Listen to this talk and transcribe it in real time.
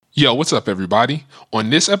Yo, what's up, everybody?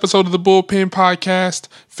 On this episode of the Bullpen Podcast,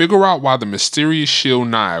 figure out why the mysterious Shield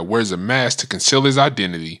 9 wears a mask to conceal his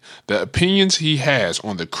identity, the opinions he has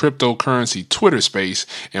on the cryptocurrency Twitter space,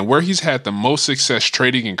 and where he's had the most success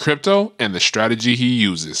trading in crypto and the strategy he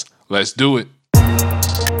uses. Let's do it.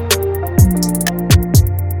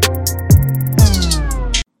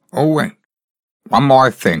 Oh, wait. One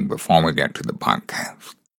more thing before we get to the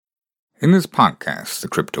podcast. In this podcast, The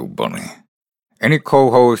Crypto Bully, any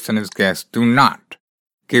co-host and his guests do not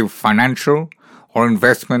give financial or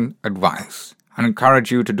investment advice and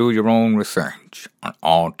encourage you to do your own research on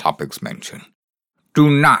all topics mentioned. Do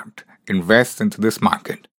not invest into this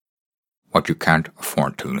market what you can't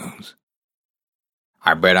afford to lose.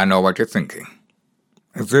 I bet I know what you're thinking.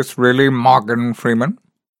 Is this really Morgan Freeman?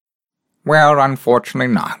 Well,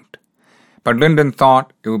 unfortunately not. But Lyndon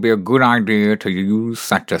thought it would be a good idea to use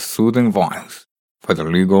such a soothing voice for the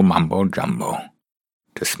legal mumbo-jumbo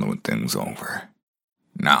to smooth things over.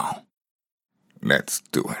 Now, let's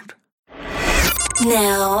do it.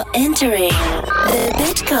 Now entering the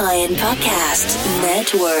Bitcoin Podcast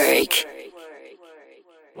Network.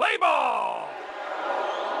 Play ball!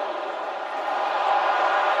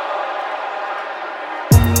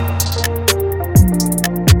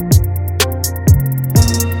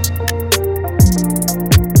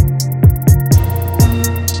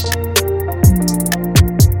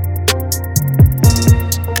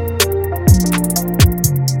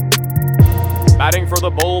 Batting for the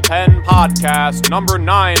Bullpen Podcast, number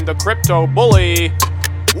 9, the Crypto Bully.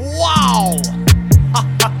 Wow!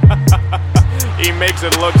 He makes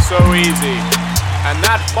it look so easy. And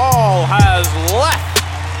that ball has left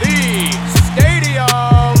the stadium.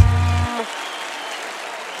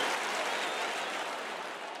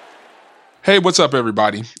 Hey, what's up,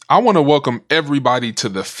 everybody? I want to welcome everybody to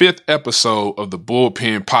the 5th episode of the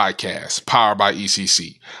Bullpen Podcast, powered by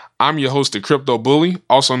ECC. I'm your host, the Crypto Bully,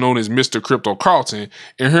 also known as Mr. Crypto Carlton,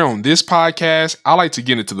 and here on this podcast, I like to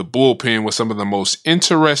get into the bullpen with some of the most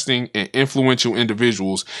interesting and influential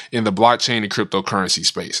individuals in the blockchain and cryptocurrency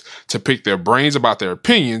space to pick their brains about their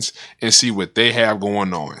opinions and see what they have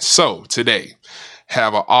going on. So today,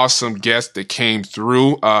 have an awesome guest that came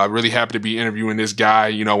through. Really happy to be interviewing this guy.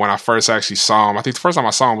 You know, when I first actually saw him, I think the first time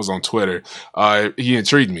I saw him was on Twitter. He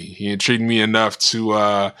intrigued me. He intrigued me enough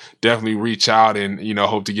to definitely reach out and, you know,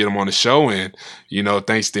 hope to get him on the show. And, you know,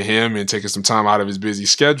 thanks to him and taking some time out of his busy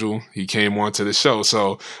schedule, he came on to the show.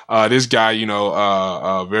 So this guy, you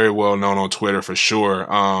know, very well known on Twitter for sure.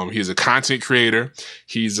 He's a content creator.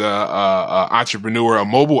 He's a entrepreneur, a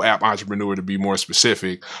mobile app entrepreneur to be more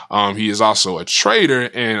specific. He is also a trader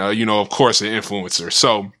and, you know, of course, an influencer.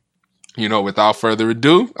 So, you know, without further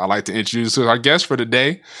ado, I'd like to introduce our guest for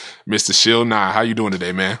today, Mr. Shield 9. How you doing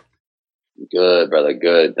today, man? Good, brother.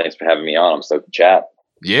 Good. Thanks for having me on. I'm stoked to chat.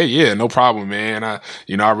 Yeah, no problem, man. I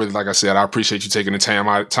really, like I said, I appreciate you taking the time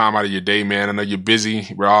out of your day, man. I know you're busy.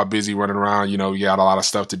 We're all busy running around. You know, we got a lot of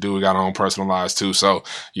stuff to do. We got our own personal lives too. So,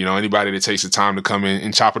 you know, anybody that takes the time to come in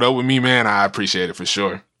and chop it up with me, man, I appreciate it for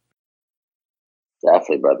sure.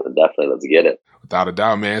 Definitely, brother. Definitely. Let's get it. Without a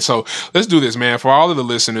doubt, man. So let's do this, man. For all of the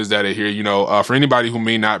listeners that are here, you know, for anybody who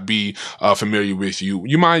may not be familiar with you,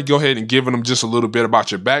 you might go ahead and giving them just a little bit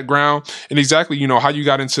about your background and exactly, you know, how you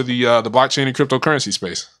got into the blockchain and cryptocurrency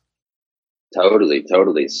space. Totally.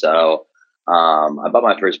 So, I bought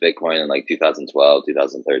my first Bitcoin in like 2012,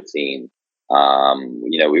 2013.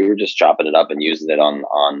 You know, we were just chopping it up and using it on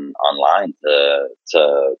online to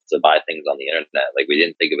buy things on the internet. Like, we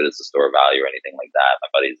didn't think of it as a store of value or anything like that. My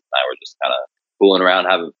buddies and I were just kind of fooling around,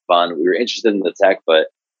 having fun. We were interested in the tech, but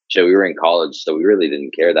shit, we were in college, so we really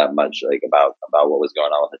didn't care that much like about what was going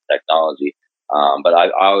on with the technology. But I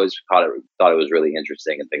always thought it was really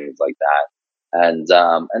interesting and things like that. And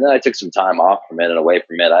then I took some time off from it and away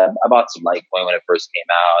from it. I bought some Litecoin when it first came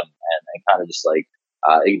out, and I kind of just like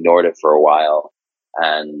ignored it for a while,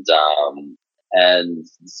 and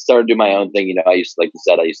started doing my own thing. You know, I used to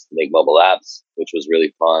make mobile apps, which was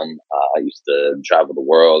really fun. I used to travel the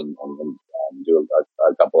world and do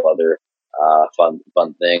a couple other fun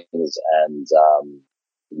things, and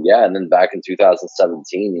and then back in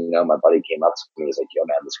 2017, you know, my buddy came up to me and was like, "Yo,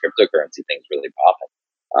 man, this cryptocurrency thing's really popping.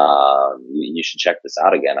 You should check this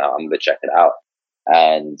out again. I'm gonna check it out."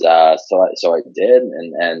 And so I did,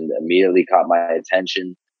 and immediately caught my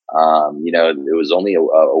attention. You know, it was only a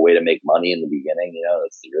way to make money in the beginning. You know,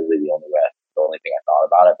 that's really the only thing I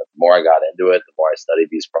thought about it. But the more I got into it, the more I studied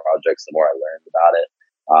these projects, the more I learned about it.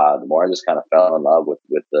 The more I just kind of fell in love with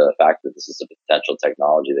the fact that this is a potential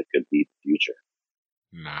technology that could be the future.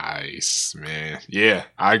 Nice, man. Yeah,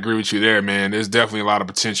 I agree with you there, man. There's definitely a lot of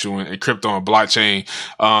potential in crypto and blockchain.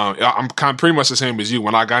 I'm kind of pretty much the same as you.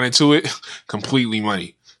 When I got into it, completely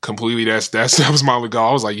money. Completely, that was my only goal.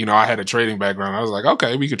 I was like, I had a trading background. I was like,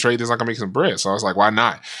 okay, we could trade this. I can make some bread. So I was like, why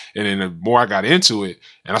not? And then the more I got into it,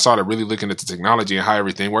 and I started really looking at the technology and how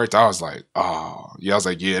everything worked, I was like,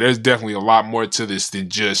 there's definitely a lot more to this than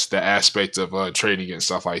just the aspect of trading and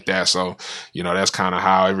stuff like that. So, that's kind of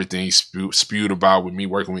how everything spewed about with me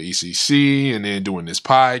working with ECC and then doing this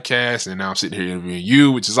podcast. And now I'm sitting here interviewing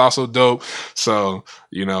you, which is also dope. So,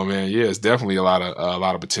 man, yeah, it's definitely a lot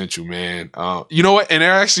of potential, man. You know what? And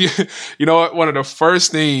they're actually, one of the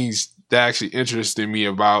first things that actually interested me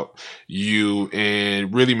about you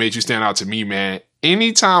and really made you stand out to me, man.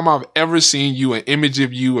 Anytime I've ever seen you, an image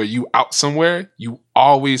of you or you out somewhere, you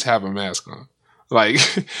always have a mask on. Like,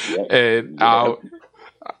 and I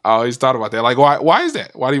always thought about that. Like, why is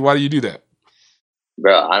that? Why do you do that?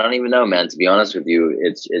 Bro, I don't even know, man. To be honest with you,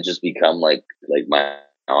 it's just become like my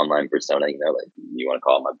online persona, like you want to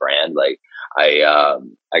call it my brand. Like I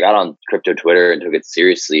got on crypto Twitter and took it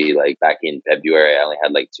seriously. Like back in February, I only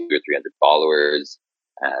had like 200 or 300 followers,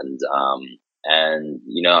 and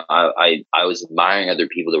I was admiring other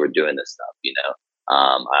people that were doing this stuff.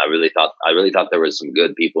 I really thought there was some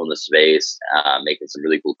good people in the space, making some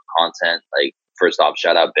really cool content. Like first off,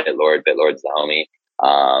 shout out BitLord. BitLord's the homie.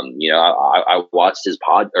 I watched his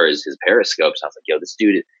his Periscopes. I was like, yo, this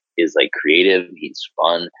dude is like creative, he's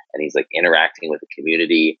fun, and he's like interacting with the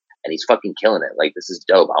community, and he's fucking killing it. Like, this is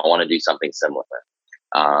dope. I want to do something similar.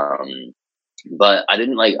 But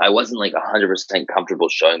I wasn't like 100% comfortable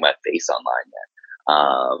showing my face online yet.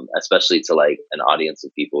 Especially to like an audience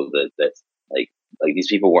of people that like these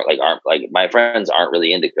people aren't like, my friends aren't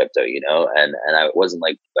really into crypto, and I wasn't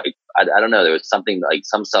like I don't know, there was something like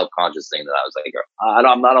some self-conscious thing that I was like, I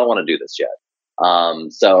don't want to do this yet.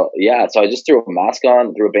 So I just threw a mask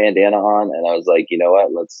on, threw a bandana on, and I was like, you know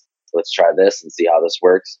what, let's try this and see how this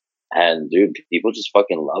works. And dude, people just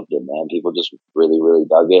fucking loved it, man. People just really, really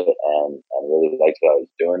dug it and really liked what I was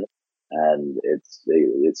doing. And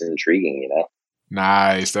it's intriguing,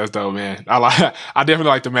 Nice, that's dope, man. I definitely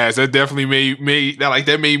like the mask. That definitely made me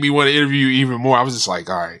want to interview you even more. I was just like,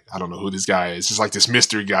 all right, I don't know who this guy is. It's just like this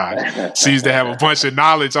mystery guy seems to have a bunch of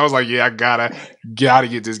knowledge. I was like, yeah, I gotta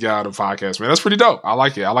get this guy on the podcast, man. That's pretty dope. I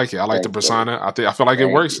like it. I like the persona. I feel like it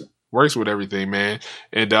works with everything, man.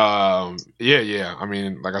 And yeah. I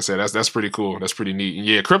mean, like I said, that's pretty cool. That's pretty neat. And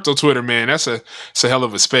yeah, crypto Twitter, man, it's a hell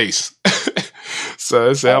of a space.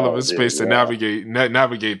 So it's a hell of a space to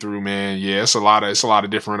navigate through, man. Yeah, it's a lot of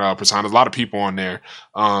different personas, a lot of people on there,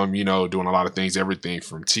 doing a lot of things, everything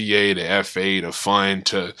from TA to FA to fun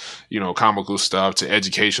to, comical stuff to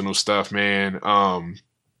educational stuff, man. How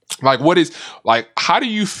do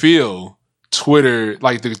you feel Twitter,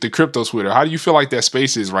 like the crypto Twitter, how do you feel like that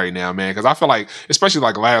space is right now, man? Because I feel like, especially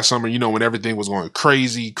like last summer, when everything was going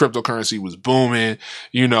crazy, cryptocurrency was booming,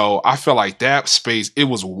 I feel like that space, it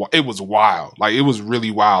was wild. Like, it was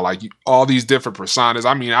really wild. Like, all these different personas.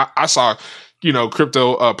 I mean, I saw,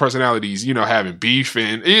 crypto personalities, having beef,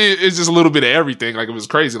 and it's just a little bit of everything. Like, it was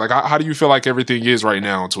crazy. Like, how do you feel like everything is right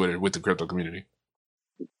now on Twitter with the crypto community?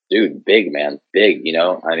 Dude, big, man. Big,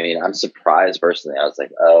 I mean, I'm surprised personally. I was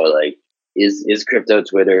like, oh, like, is crypto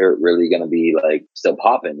Twitter really going to be like still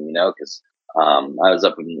popping, because I was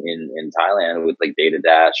up in Thailand with like Data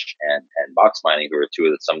Dash and Box Mining, who are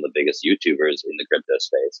some of the biggest YouTubers in the crypto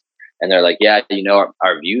space. And they're like, yeah,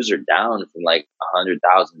 our views are down from like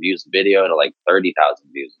 100,000 views a video to like 30,000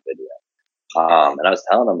 views a video. And I was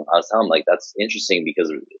telling them like, that's interesting because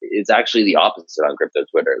it's actually the opposite on crypto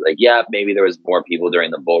Twitter. Like, yeah, maybe there was more people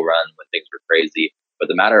during the bull run when things were crazy. But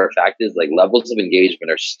the matter of fact is, like, levels of engagement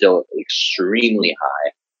are still extremely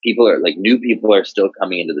high. New people are still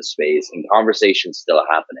coming into the space, and conversations still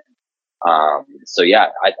happening. So yeah,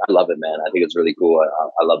 I love it, man. I think it's really cool.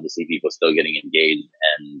 I love to see people still getting engaged,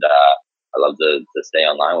 and I love to stay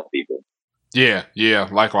online with people. Yeah,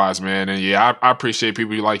 likewise, man. And yeah, I appreciate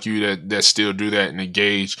people like you that still do that and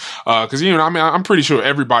engage. Cause I'm pretty sure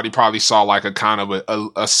everybody probably saw like a kind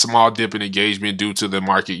of a small dip in engagement due to the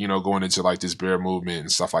market, going into like this bear movement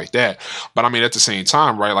and stuff like that. But I mean, at the same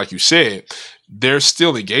time, right, like you said, there's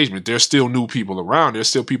still engagement. There's still new people around. There's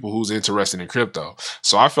still people who's interested in crypto.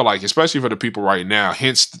 So I feel like, especially for the people right now,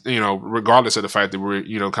 hence, regardless of the fact that we're,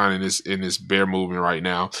 kind of in this bear movement right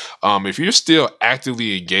now, if you're still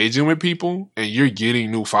actively engaging with people and you're getting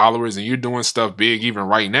new followers and you're doing stuff big even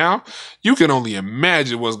right now, you can only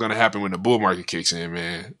imagine what's going to happen when the bull market kicks in,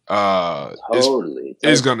 man. Totally.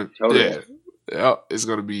 It's going to, totally. Yeah. Yep, it's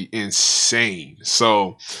gonna be insane.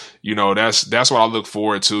 So, that's what I look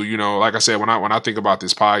forward to. Like I said, when I think about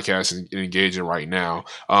this podcast and engaging right now,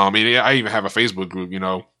 and I even have a Facebook group,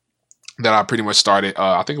 that I pretty much started,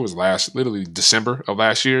 I think it was literally December of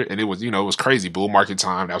last year. And it was, it was crazy. Bull market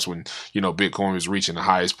time. That's when, Bitcoin was reaching the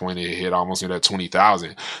highest point. It hit almost that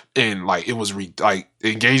 20,000. And like, it was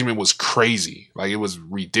engagement was crazy. Like, it was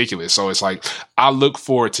ridiculous. So it's like, I look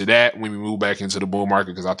forward to that when we move back into the bull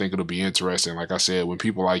market, because I think it'll be interesting. Like I said, when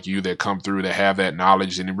people like you that come through that have that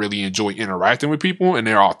knowledge and really enjoy interacting with people and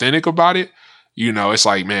they're authentic about it, it's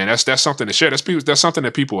like, man, that's something to share. That's something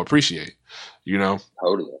that people appreciate,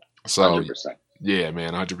 Totally. So 100%. Yeah,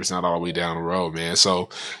 man, 100% all the way down the road, man. So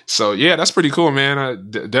yeah, that's pretty cool,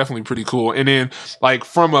 man. Definitely pretty cool. And then, like,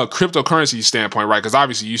 from a cryptocurrency standpoint, right? Because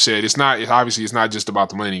obviously you said it's not just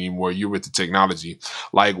about the money anymore. You're with the technology.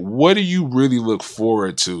 Like, what do you really look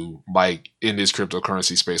forward to, like, in this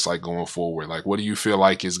cryptocurrency space, like, going forward? Like, what do you feel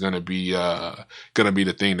like is gonna be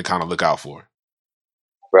the thing to kind of look out for?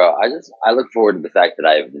 Bro, I look forward to the fact that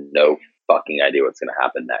I have no fucking idea what's gonna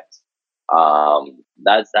happen next.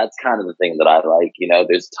 That's kind of the thing that I like.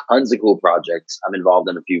 There's tons of cool projects. I'm involved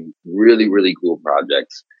in a few really, really cool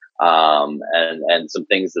projects. And some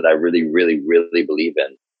things that I really, really, really believe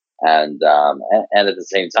in. And at the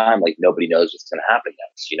same time, like, nobody knows what's going to happen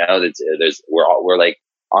next. We're like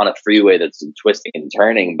on a freeway that's twisting and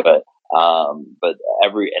turning, but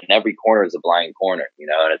every corner is a blind corner,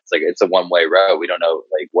 and it's like, it's a one-way road. We don't know,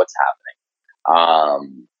 like, what's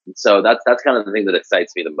happening. So that's kind of the thing that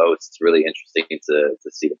excites me the most. It's really interesting to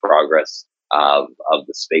see the progress of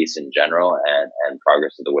the space in general, and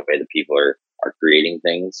progress of the way that people are creating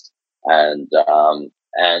things, and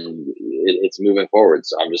it's moving forward.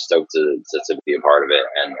 So I'm just stoked to be a part of it,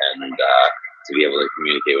 and to be able to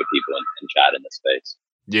communicate with people and chat in this space.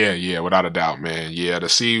 Yeah, without a doubt, man. Yeah, to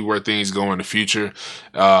see where things go in the future.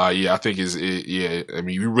 I think I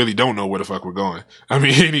mean, we really don't know where the fuck we're going. I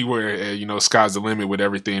mean, anywhere, sky's the limit with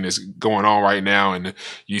everything that's going on right now. And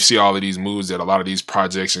you see all of these moves that a lot of these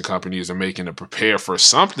projects and companies are making to prepare for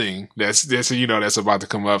something that's about to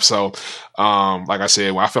come up. So, like I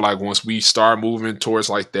said, I feel like once we start moving towards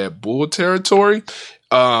like that bull territory,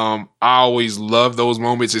 I always love those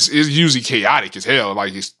moments. It's usually chaotic as hell.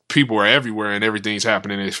 Like, people are everywhere and everything's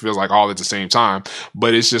happening. It feels like all at the same time,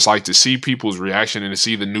 but it's just like to see people's reaction and to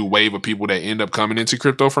see the new wave of people that end up coming into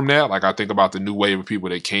crypto from that. Like, I think about the new wave of people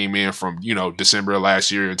that came in from, December of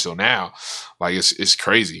last year until now. Like, it's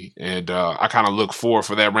crazy. And, I kind of look forward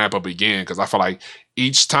for that ramp up again, because I feel like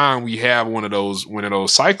each time we have one of those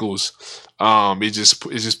cycles, it's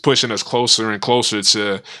just pushing us closer and closer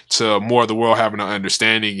to more of the world having an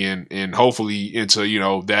understanding and hopefully into,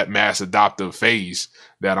 that mass adoptive phase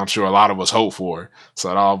that I'm sure a lot of us hope for, so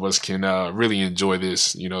that all of us can really enjoy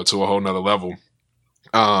this, to a whole nother level.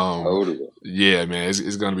 Yeah, man,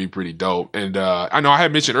 it's gonna be pretty dope. And I know I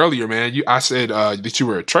had mentioned earlier, man, I said that you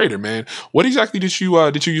were a trader, man. What exactly did you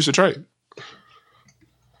use to trade?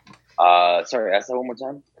 Sorry, ask that one more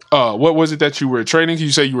time. What was it that you were trading? Can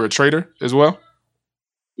you say you were a trader as well?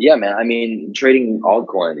 Yeah, man. I mean, trading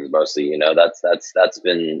altcoins mostly. That's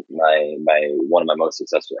been my one of my most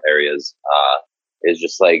successful areas. Is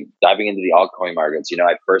just like diving into the altcoin markets.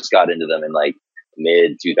 I first got into them in like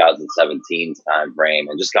mid 2017 time frame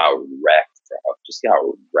and just got wrecked, bro. Just got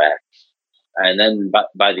wrecked. And then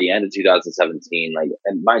by the end of 2017, like,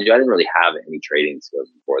 and mind you, I didn't really have any trading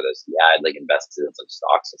skills before this. Yeah, I'd like invested in some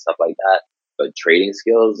stocks and stuff like that, but trading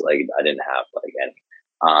skills, like, I didn't have like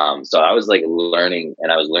any. So I was like learning,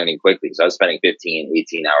 and I was learning quickly. So I was spending 15,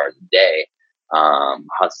 18 hours a day,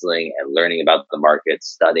 hustling and learning about the markets,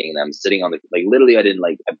 studying them, sitting on literally I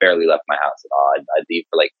barely left my house at all. I'd leave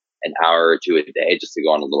for like an hour or two a day just to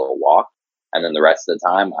go on a little walk. And then the rest of the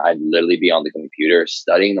time I'd literally be on the computer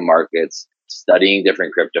studying the markets, studying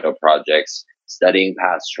different crypto projects, studying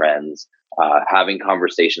past trends, having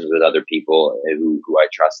conversations with other people who I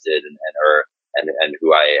trusted and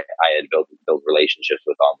who I had built relationships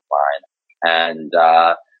with online,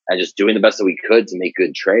 and just doing the best that we could to make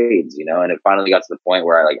good trades, and it finally got to the point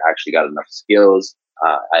where I like actually got enough skills.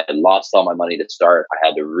 I had lost all my money to start. I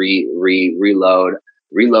had to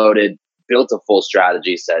reloaded, built a full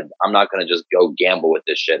strategy, said, I'm not going to just go gamble with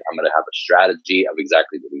this shit. I'm going to have a strategy of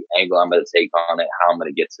exactly the angle I'm going to take on it, how I'm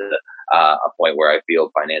going to get to a point where I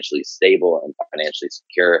feel financially stable and financially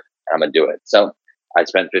secure, and I'm going to do it. So I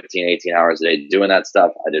spent 15, 18 hours a day doing that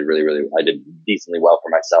stuff. I did I did decently well for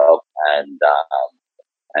myself.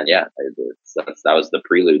 And yeah, that was the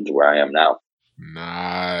prelude to where I am now.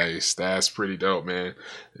 Nice. That's pretty dope, man.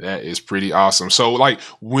 That is pretty awesome. So like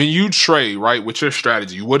when you trade, right, with your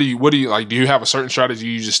strategy, what do you like? Do you have a certain strategy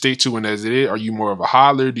you just stick to and that's it? Are you more of a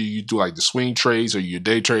hodler? Do you do like the swing trades? Are you a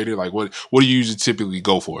day trader? Like what do you usually typically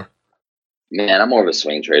go for? Man, I'm more of a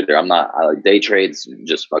swing trader. I like day trades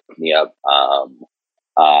just fuck me up.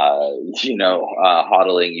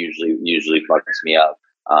 Hodling usually fucks me up.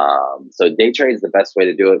 So day trade is the best way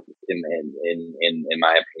to do it in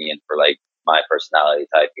my opinion for like my personality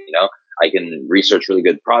type. I can research really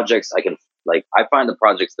good projects. I find the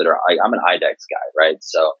projects that I'm an IDEX guy, right?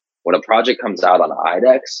 So when a project comes out on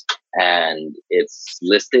IDEX and it's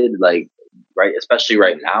listed like, right, especially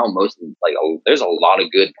right now, there's a lot of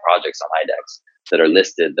good projects on IDEX that are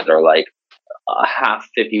listed that are like half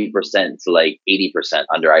 50% to like 80%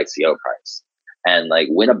 under ICO price. And like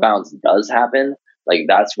when a bounce does happen, like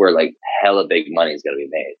that's where like hella big money is going to be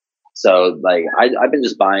made. So like I've been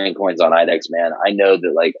just buying coins on IDEX, man. I know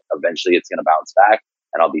that like eventually it's going to bounce back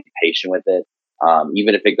and I'll be patient with it.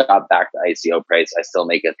 Even if it got back to ICO price, I still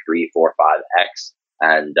make a 3, 4, 5x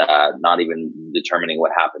and not even determining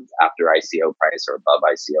what happens after ICO price or above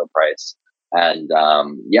ICO price. And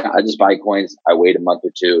I just buy coins. I wait a month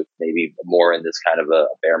or two, maybe more in this kind of a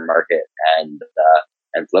bear market, and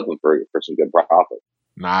flip them for some good profit.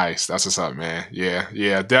 Nice. That's what's up, man.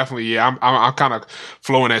 Yeah, definitely. Yeah, I'm kind of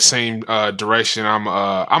flowing that same direction.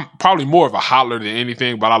 I'm probably more of a hodler than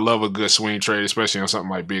anything, but I love a good swing trade, especially on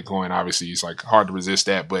something like Bitcoin. Obviously, it's like hard to resist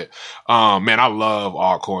that. But man, I love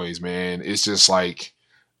altcoins, man. It's just like,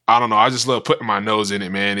 I don't know. I just love putting my nose in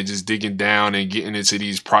it, man, and just digging down and getting into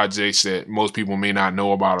these projects that most people may not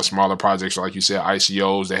know about, or smaller projects, like you said,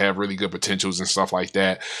 ICOs that have really good potentials and stuff like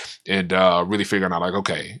that, and really figuring out like,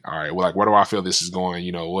 okay, all right, well, like, where do I feel this is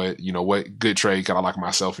going? What good trade can I lock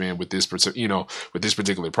myself in with this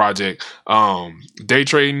particular project? Day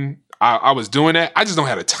trading. I was doing that. I just don't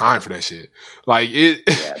have the time for that shit. Like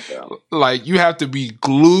like you have to be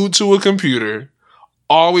glued to a computer,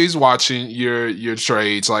 always watching your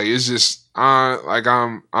trades. Like it's just I'm like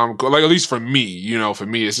at least for me,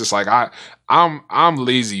 it's just like I'm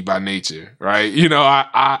lazy by nature, right?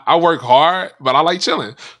 I work hard, but I like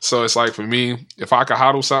chilling. So it's like for me, if I could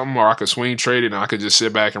hodl something or I could swing trade it and I could just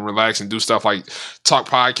sit back and relax and do stuff like talk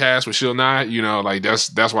podcasts with Shield Nye, like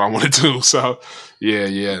that's what I want to do. So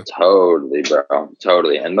yeah. Totally, bro.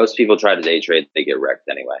 Totally. And most people try to day trade, they get wrecked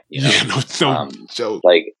anyway. Yeah, no joke.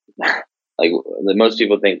 Like most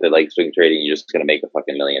people think that like swing trading, you're just going to make $1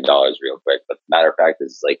 million real quick. But the matter of fact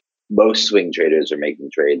is like most swing traders are making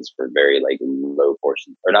trades for very like low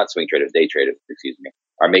portions, or not swing traders, day traders, excuse me,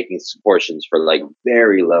 are making portions for like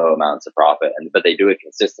very low amounts of profit. But they do it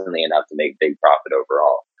consistently enough to make big profit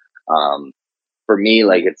overall. For me,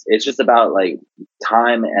 like it's just about like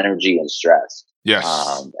time, energy, and stress. Yes.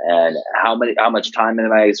 And how much time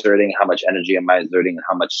am I exerting? How much energy am I exerting?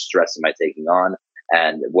 How much stress am I taking on?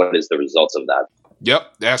 And what is the results of that?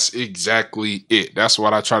 Yep, that's exactly it. That's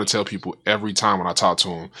what I try to tell people every time when I talk to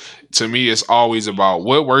them. To me, it's always about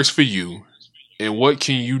what works for you and what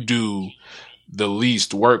can you do the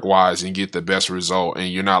least work-wise and get the best result,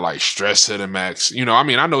 and you're not like stressed to the max.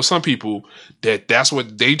 I know some people that's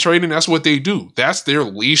what they trade and that's what they do. That's their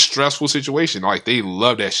least stressful situation. Like they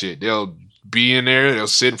love that shit. They'll be in there, they'll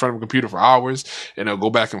sit in front of a computer for hours and they'll go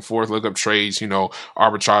back and forth, look up trades,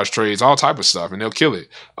 arbitrage trades, all type of stuff, and they'll kill it.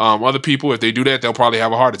 Other people, if they do that, they'll probably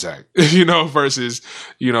have a heart attack, versus,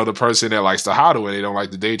 the person that likes to hodl and they don't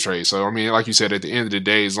like the day trade. So, like you said, at the end of the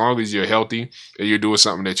day, as long as you're healthy and you're doing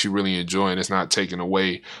something that you really enjoy and it's not taken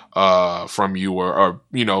away from you or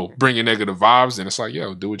bringing negative vibes, then it's like,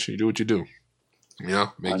 do what you do.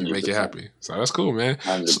 Make you happy. So that's cool, man.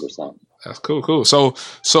 100%. That's cool. So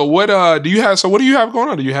what do you have? So what do you have going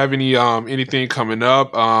on? Do you have any anything coming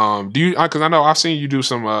up? Because I know I've seen you do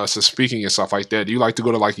some speaking and stuff like that. Do you like to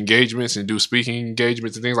go to like engagements and do speaking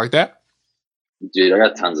engagements and things like that? Dude, I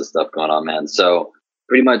got tons of stuff going on, man. So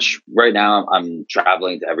pretty much right now I'm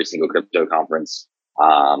traveling to every single crypto conference.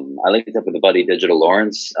 I linked up with a buddy, Digital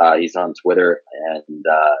Lawrence. He's on Twitter, and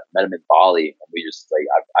met him in Bali. And we just like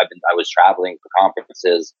I was traveling for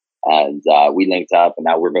conferences. And we linked up, and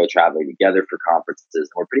now we're both traveling together for conferences. And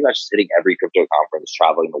we're pretty much hitting every crypto conference,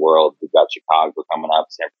 traveling the world. We've got Chicago coming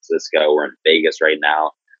up, San Francisco. We're in Vegas right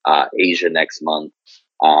now, Asia next month.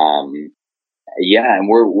 And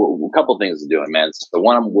we're a couple things to do, man. So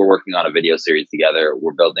one, we're working on a video series together.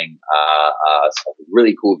 We're building some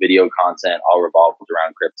really cool video content, all revolved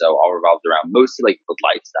around crypto, all revolved around mostly like the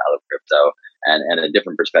lifestyle of crypto and a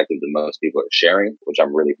different perspective than most people are sharing, which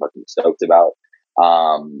I'm really fucking stoked about.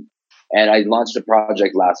 And I launched a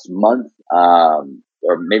project last month,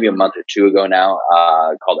 or maybe a month or two ago now,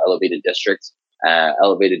 called Elevated District.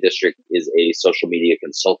 Elevated District is a social media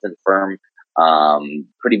consultant firm.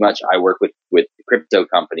 Pretty much I work with crypto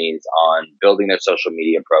companies on building their social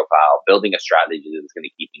media profile, building a strategy that's going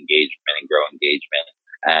to keep engagement and grow engagement,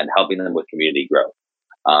 and helping them with community growth.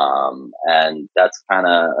 And that's kind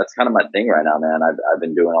of my thing right now, man. I've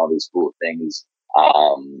been doing all these cool things,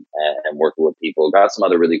 and working with people. Got some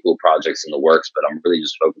other really cool projects in the works, but I'm really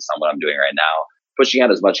just focused on what I'm doing right now, pushing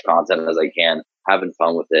out as much content as I can, having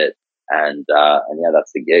fun with it. And yeah,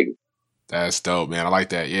 that's the gig. That's dope, man. I like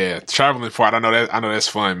that. Yeah. Traveling part. I know that's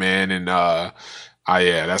fun, man. And,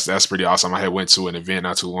 yeah, that's pretty awesome. I had went to an event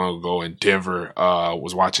not too long ago in Denver,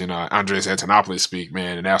 was watching, Andreas Antonopoulos speak,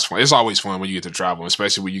 man. And that's fun. It's always fun when you get to travel,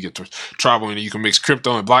 especially when you get to travel and you can mix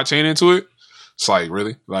crypto and blockchain into it. It's like,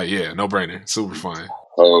 really? Like, yeah, no brainer. Super fun.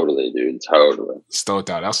 Totally, dude. Totally. Stoked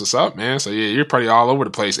out. That's what's up, man. So yeah, you're pretty all over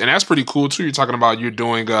the place. And that's pretty cool too. You're talking about you're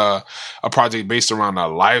doing a project based around a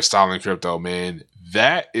lifestyle in crypto, man.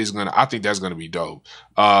 I think that's gonna be dope.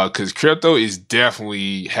 Cause crypto is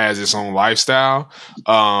definitely has its own lifestyle.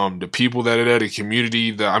 The people that are there, the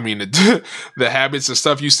community, the habits and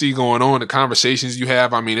stuff you see going on, the conversations you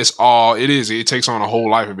have. I mean, it takes on a whole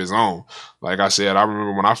life of its own. Like I said, I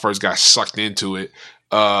remember when I first got sucked into it,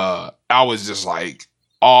 I was just like,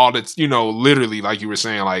 all that's, literally, like you were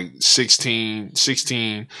saying, like 16,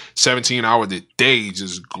 17 hours a day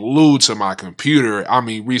just glued to my computer. I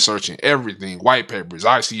mean, researching everything, white papers,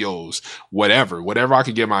 ICOs, whatever I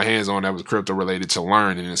could get my hands on that was crypto related to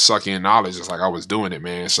learn and suck in knowledge. Just like I was doing it,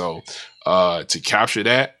 man. So, to capture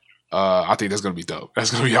that, I think that's going to be dope.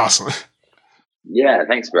 That's going to be awesome. Yeah.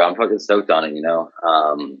 Thanks, bro. I'm fucking stoked on it.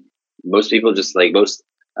 Most people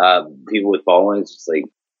people with followings, just like,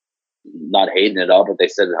 not hating it all, but they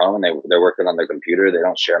sit at home and they're working on their computer. They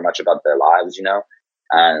don't share much about their lives, and I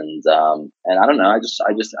don't know. I just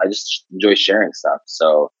enjoy sharing stuff.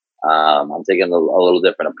 So I'm taking a little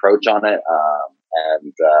different approach on it,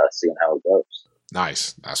 and seeing how it goes.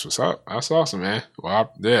 Nice. That's what's up. That's awesome, man.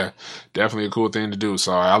 Well, yeah, definitely a cool thing to do.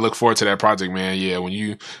 So I look forward to that project, man. Yeah, when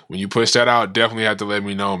you push that out, definitely have to let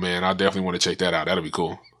me know, man. I definitely want to check that out. That'll be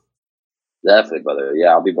cool. Definitely, brother. Yeah,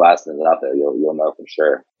 I'll be blasting it out there. You'll know for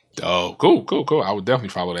sure. Oh, cool. I would definitely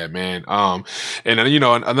follow that, man. And then,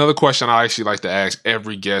 another question I actually like to ask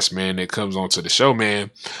every guest, man, that comes onto the show,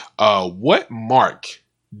 man. What mark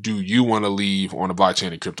do you want to leave on the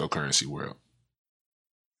blockchain and cryptocurrency world?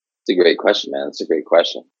 It's a great question, man. It's a great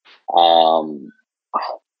question. I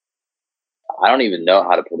don't even know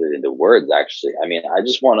how to put it into words, actually. I mean, I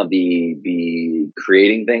just want to be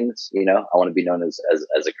creating things, I want to be known as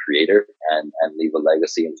a creator and leave a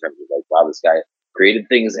legacy in terms of like, wow, this guy created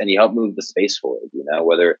things and he helped move the space forward,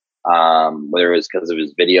 whether it was because of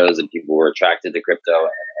his videos and people were attracted to crypto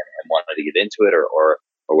and wanted to get into it, or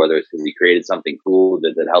whether it's because he created something cool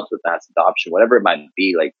that helps with mass adoption, whatever it might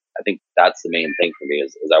be. Like, I think that's the main thing for me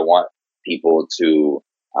is I want people to,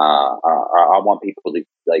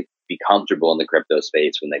 like be comfortable in the crypto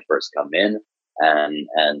space when they first come in. And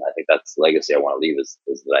I think that's the legacy I want to leave is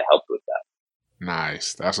that I helped with that.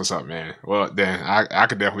 Nice. That's what's up, man. Well, then I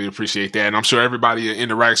could definitely appreciate that. And I'm sure everybody that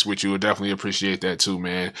interacts with you will definitely appreciate that too,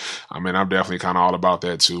 man. I mean, I'm definitely kind of all about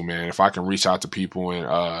that too, man. If I can reach out to people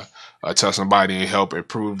and, tell somebody and help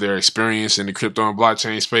improve their experience in the crypto and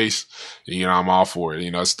blockchain space, I'm all for it.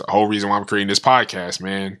 It's the whole reason why I'm creating this podcast,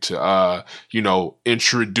 man, to,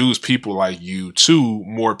 introduce people like you to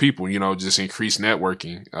more people, just increase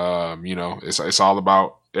networking. It's all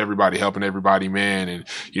about everybody helping everybody, man. And,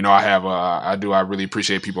 I really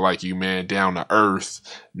appreciate people like you, man, down to earth,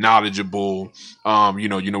 knowledgeable. You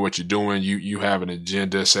know what you're doing. You have an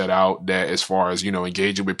agenda set out that as far as,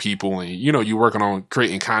 engaging with people and, you're working on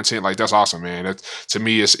creating content. Like, that's awesome, man. That's, to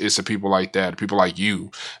me, it's the people like that, people like you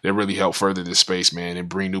that really help further this space, man, and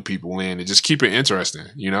bring new people in and just keep it interesting,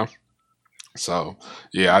 So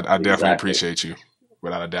yeah, I definitely appreciate you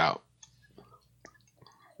without a doubt.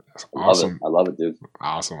 Awesome. I love it, dude.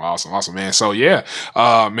 Awesome, man. So yeah,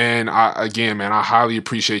 man, I highly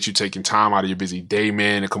appreciate you taking time out of your busy day,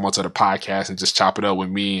 man, to come onto the podcast and just chop it up with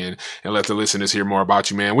me and let the listeners hear more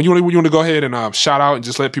about you, man. When you want to go ahead and shout out and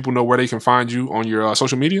just let people know where they can find you on your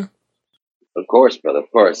social media? Of course, brother.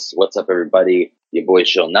 Of course. What's up, everybody? Your boy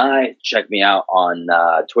Shilnai. Check me out on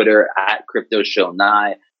Twitter at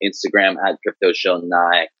CryptoShilnai, Instagram at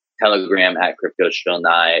CryptoShilnai, Telegram at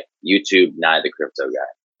CryptoShilnai, YouTube, Nye the Crypto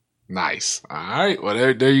Guy. Nice. All right. Well,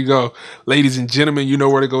 there you go. Ladies and gentlemen, you know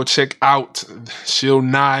where to go check out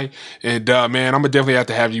Shilnai. And, man, I'm going to definitely have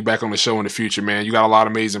to have you back on the show in the future, man. You got a lot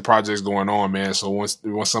of amazing projects going on, man. So once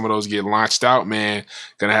some of those get launched out, man,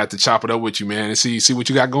 going to have to chop it up with you, man, and see what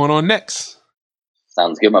you got going on next.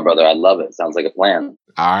 Sounds good, my brother. I love it. Sounds like a plan.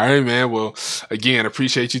 All right, man. Well, again,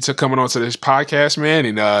 appreciate you coming on to this podcast, man.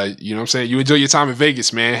 And, you know what I'm saying? You enjoy your time in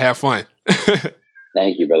Vegas, man. Have fun.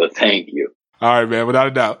 Thank you, brother. Thank you. All right, man. Without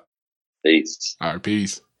a doubt. Peace. All right,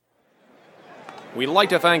 peace. We'd like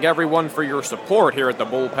to thank everyone for your support here at the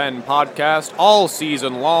Bullpen Podcast all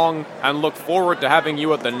season long and look forward to having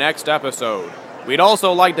you at the next episode. We'd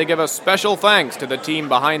also like to give a special thanks to the team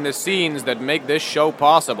behind the scenes that make this show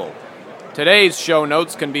possible. Today's show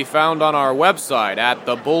notes can be found on our website at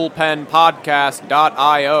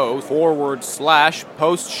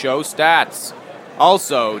thebullpenpodcast.io/post-show stats.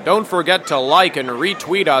 Also, don't forget to like and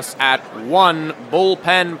retweet us at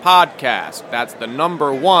 1Bullpen Podcast. That's the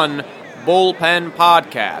number 1 Bullpen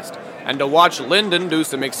Podcast. And to watch Lyndon do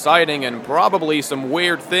some exciting and probably some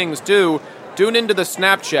weird things too, tune into the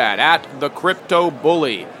Snapchat at The Crypto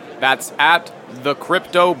Bully. That's at The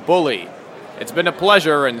Crypto Bully. It's been a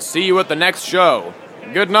pleasure, and see you at the next show.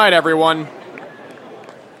 Good night, everyone.